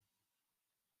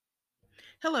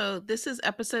Hello, this is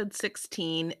episode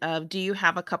 16 of Do You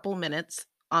Have a Couple Minutes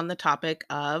on the topic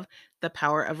of the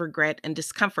power of regret and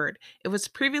discomfort. It was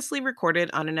previously recorded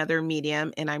on another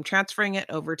medium, and I'm transferring it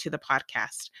over to the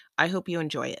podcast. I hope you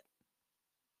enjoy it.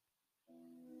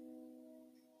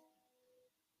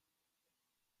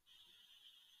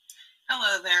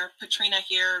 Hello there, Patrina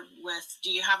here with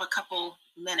Do You Have a Couple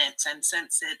Minutes? And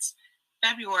since it's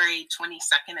February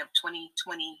 22nd of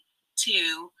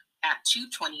 2022 at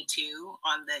 2:22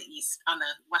 on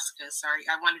the West Coast, sorry,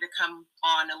 I wanted to come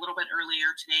on a little bit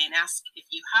earlier today and ask if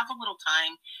you have a little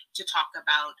time to talk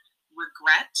about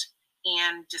regret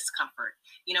and discomfort.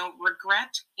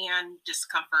 Regret and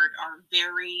discomfort are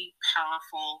very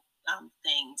powerful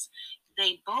things.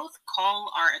 They both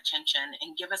call our attention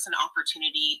and give us an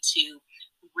opportunity to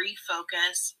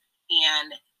refocus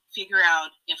and figure out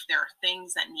if there are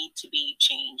things that need to be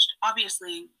changed.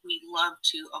 Obviously, we love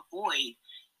to avoid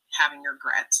having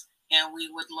regrets and we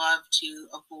would love to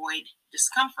avoid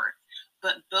discomfort,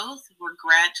 but both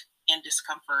regret and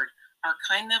discomfort are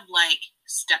kind of like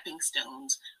stepping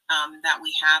stones that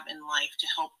we have in life to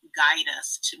help guide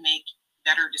us to make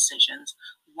better decisions,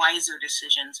 wiser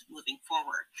decisions moving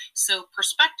forward. So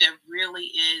perspective really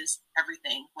is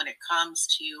everything when it comes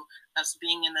to us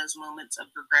being in those moments of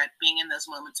regret, being in those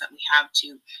moments that we have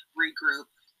to regroup,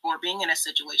 or being in a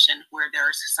situation where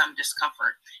there's some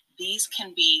discomfort. These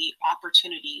can be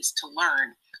opportunities to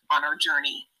learn on our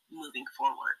journey moving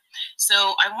forward.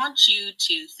 So I want you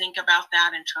to think about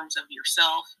that in terms of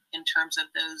yourself, in terms of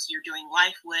those you're doing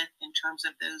life with, in terms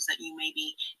of those that you may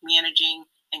be managing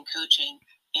and coaching,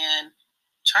 and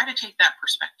try to take that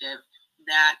perspective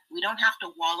that we don't have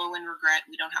to wallow in regret,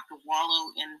 we don't have to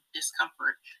wallow in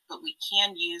discomfort, but we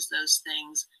can use those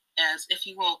things as, if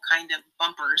you will, kind of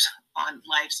bumpers on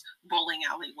life's bowling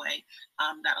alleyway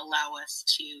that allow us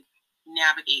to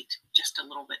navigate just a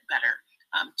little bit better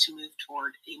to move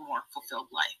toward a more fulfilled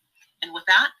life. And with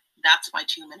that, that's my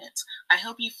 2 minutes. I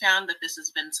hope you found that this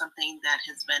has been something that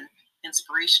has been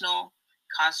inspirational,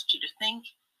 caused you to think,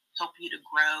 help you to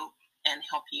grow, and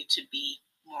help you to be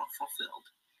more fulfilled.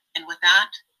 And with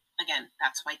that, again,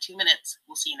 that's my 2 minutes.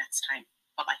 We'll see you next time.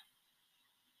 Bye-bye.